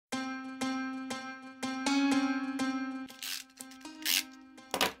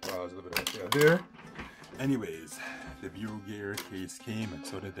there. Anyways, the Birugear case came, and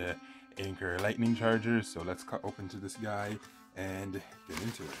so did the Anker lightning charger. So let's cut open to this guy and get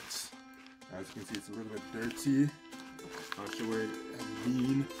into it. As you can see, it's a little bit dirty. Not sure where it has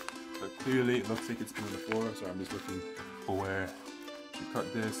been, but clearly it looks like it's been on the floor. So I'm just looking for where to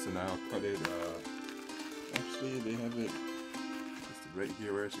cut this, and I'll cut it. Actually, they have it just right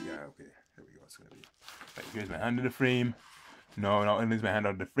here. Where's the guy? Okay, there we go. It's gonna be right here's my hand in the frame. No, not only is my hand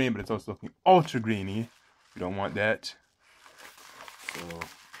out of the frame, but it's also looking ultra grainy. We don't want that. So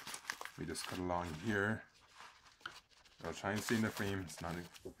we just cut along here. I'll try and stay in the frame. It's not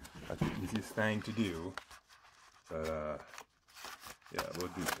the easiest thing to do, but yeah, we'll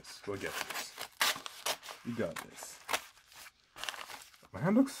do this. We'll get this. We got this. My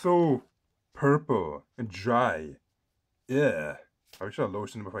hand looks so purple and dry. Yeah. I wish I had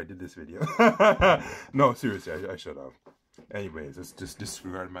lotion before I did this video. No, seriously, I should have. Anyways, let's just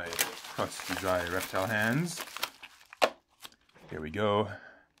disregard my crusty, dry reptile hands. Here we go.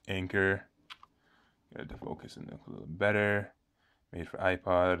 Anker. Got the focus and look a little better. Made for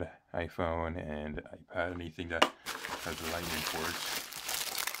iPod, iPhone, and iPad. Anything that has a lightning port.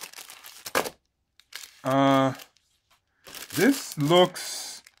 This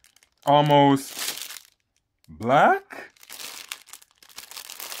looks almost black.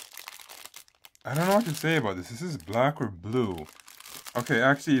 I don't know what to say about this. This is black or blue. Okay,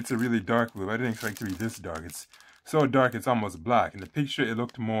 actually it's a really dark blue. I didn't expect it to be this dark. It's so dark it's almost black. In the picture it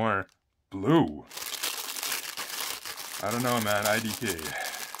looked more blue. I don't know, man. IDK.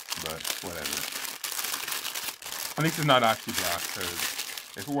 But whatever. At least it's not actually black, because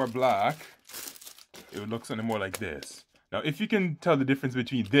if it were black, it would look something more like this. Now, if you can tell the difference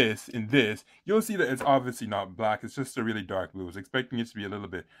between this and this, you'll see that it's obviously not black. It's just a really dark blue. I was expecting it to be a little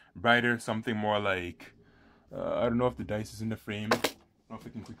bit brighter, something more like, I don't know if the dice is in the frame. I don't know if I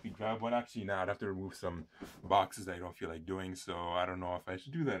can quickly grab one. Actually, now I'd have to remove some boxes that I don't feel like doing, so I don't know if I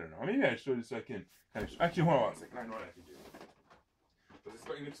should do that or not. Maybe I should, so I can actually, hold on a second. I know what I can do. I was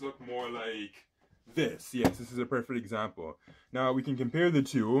expecting it to look more like this. Yes, this is a perfect example. Now, we can compare the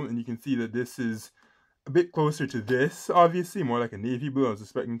two, and you can see that this is a bit closer to this, obviously, more like a navy blue. I was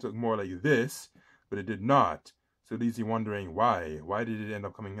expecting it to look more like this, but it did not. So it leaves you wondering why. Why did it end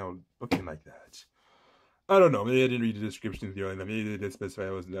up coming out looking like that? I don't know. Maybe I didn't read the description here. Maybe they did specify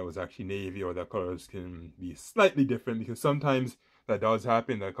that was actually navy, or that colors can be slightly different, because sometimes that does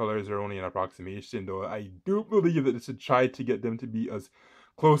happen. The colors are only an approximation, though I do believe that they should try to get them to be as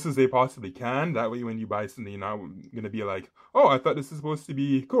close as they possibly can. That way when you buy something, you're not going to be like, oh, I thought this is supposed to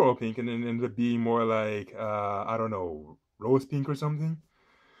be coral pink, and then it ended up being more like, I don't know, rose pink or something.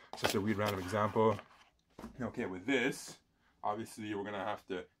 Just a weird random example. Okay, with this, obviously we're going to have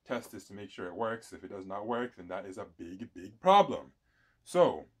to test this to make sure it works. If it does not work, then that is a big, big problem.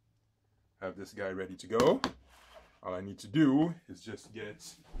 So, have this guy ready to go. All I need to do is just get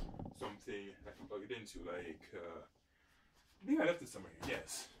something I can plug it into, like, I think I left it somewhere here.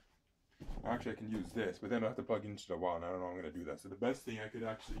 Yes. Actually, I can use this, but then I have to plug into the wall, and I don't know how I'm going to do that. So the best thing I could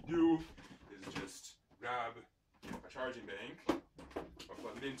actually do is just grab a charging bank, or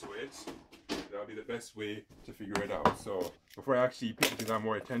plug it into it. That'll be the best way to figure it out. So before I actually pay things on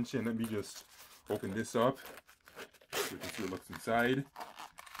more attention, let me just open this up so you can see what it looks inside.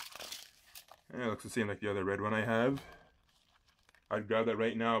 And it looks the same like the other red one I have. I'd grab that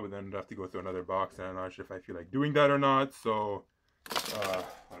right now, but then I'd have to go through another box, and I'm not sure if I feel like doing that or not, so, I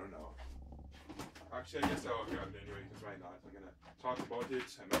don't know. Actually, I guess I'll grab it anyway, because why not? I'm going to talk about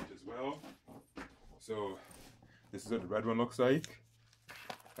it, I might as well. So, this is what the red one looks like,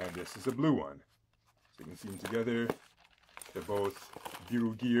 and this is the blue one. So you can see them together. They're both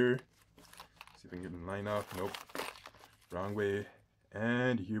Birugear. See if I can get them line up. Nope. Wrong way.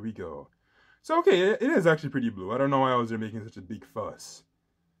 And here we go. So, okay, it is actually pretty blue. I don't know why I was there making such a big fuss.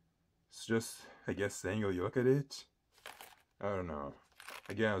 It's just, I guess, the angle you look at it. I don't know.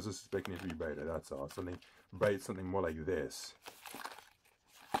 Again, I was just expecting it to be brighter, that's all. Something bright, something more like this.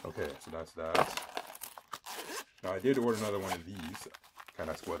 Okay, so that's that. Now, I did order another one of these.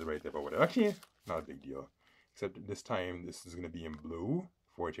 Kind of squatted right there, but whatever. Actually, not a big deal. Except this time, this is going to be in blue.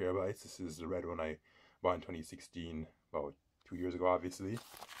 4 terabytes. This is the red one I bought in 2016, about 2 years ago, obviously.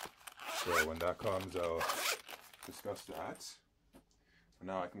 So when that comes, I'll discuss that. For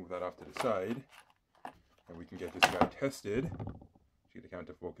now, I can move that off to the side, and we can get this guy tested. Get the camera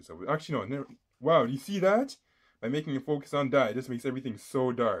to focus over. Actually, no, never. Wow, do you see that? By making it focus on that, it just makes everything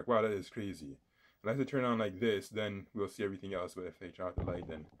so dark. Wow, that is crazy. Unless I turn on like this, then we'll see everything else. But if I turn off the light,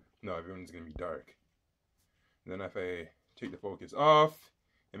 then no, everyone's gonna be dark. And then if I take the focus off,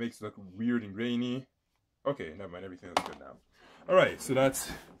 it makes it look weird and grainy. Okay, never mind. Everything looks good now. All right, so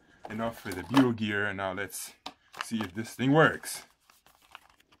that's enough for the Birugear, and now let's see if this thing works.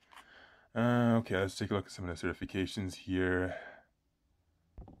 Okay, let's take a look at some of the certifications here.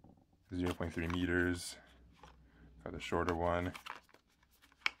 0.3 meters. Got the shorter one.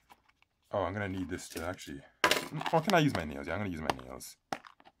 Oh, I'm gonna need this to actually. Oh, can I use my nails? Yeah, I'm gonna use my nails.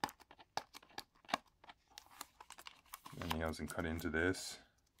 My nails and cut into this.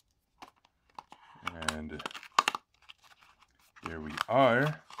 And here we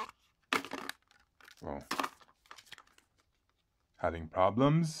are. Well, having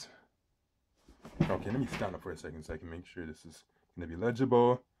problems. Okay, let me stand up for a second so I can make sure this is going to be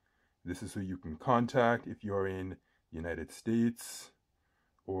legible. This is who you can contact if you're in the United States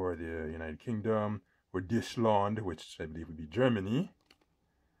or the United Kingdom or Deutschland, which I believe would be Germany.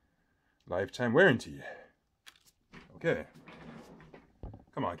 Lifetime warranty. Okay.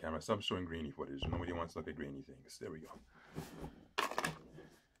 Come on, camera, stop showing grainy footage. Nobody wants to look at grainy things. There we go.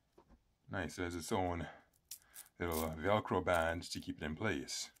 Nice, it has its own little Velcro band to keep it in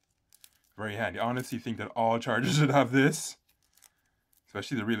place. Very handy. I honestly think that all chargers should have this,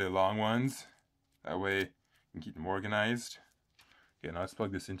 especially the really long ones. That way you can keep them organized. Okay, now let's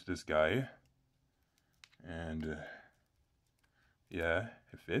plug this into this guy. And yeah,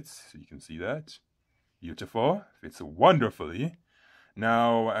 it fits, so you can see that. Beautiful, fits wonderfully.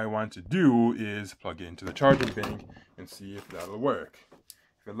 Now what I want to do is plug it into the charging bank and see if that'll work.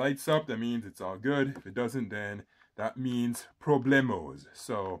 If it lights up, that means it's all good. If it doesn't, then that means problemos.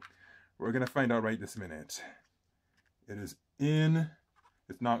 So we're gonna find out right this minute. It is in.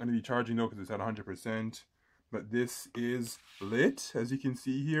 It's not gonna be charging though because it's at 100%. But this is lit, as you can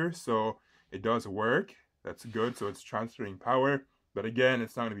see here. So it does work. That's good. So it's transferring power. But again,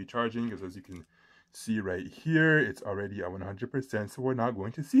 it's not gonna be charging because as you can see right here, it's already at 100%. So we're not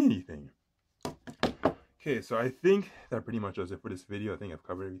going to see anything. Okay, so I think that pretty much does it for this video. I think I've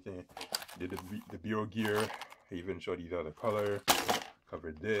covered everything. Did the Birugear. I even showed you the other color.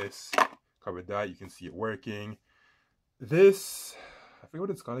 Covered this. Covered that. You can see it working. This, I forget what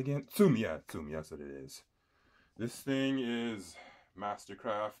it's called again. Tsumi, yeah, Tsumi, that's what it is. This thing is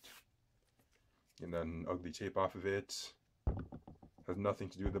Mastercraft. And then ugly tape off of it. Has nothing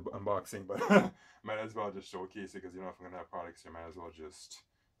to do with the unboxing, but might as well just showcase it because you know if I'm gonna have products here, might as well just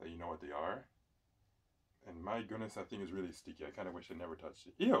let you know what they are. And my goodness, that thing is really sticky. I kind of wish I never touched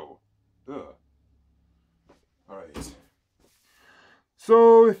it. Ew! Ugh. Alright.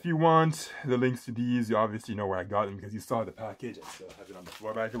 So, if you want the links to these, you obviously know where I got them because you saw the package. I still have it on the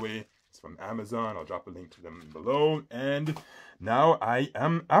floor, by the way. It's from Amazon. I'll drop a link to them below. And now I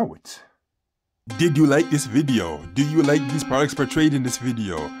am out. Did you like this video? Do you like these products portrayed in this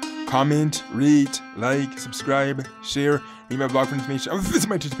video? Comment, rate, like, subscribe, share, read my blog for information, and visit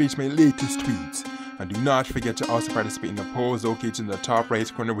my Twitter page for my latest tweets. And do not forget to also participate in the polls located in the top right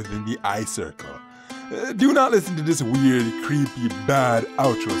corner within the eye circle. Do not listen to this weird, creepy, bad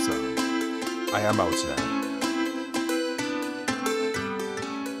outro song. I am out now.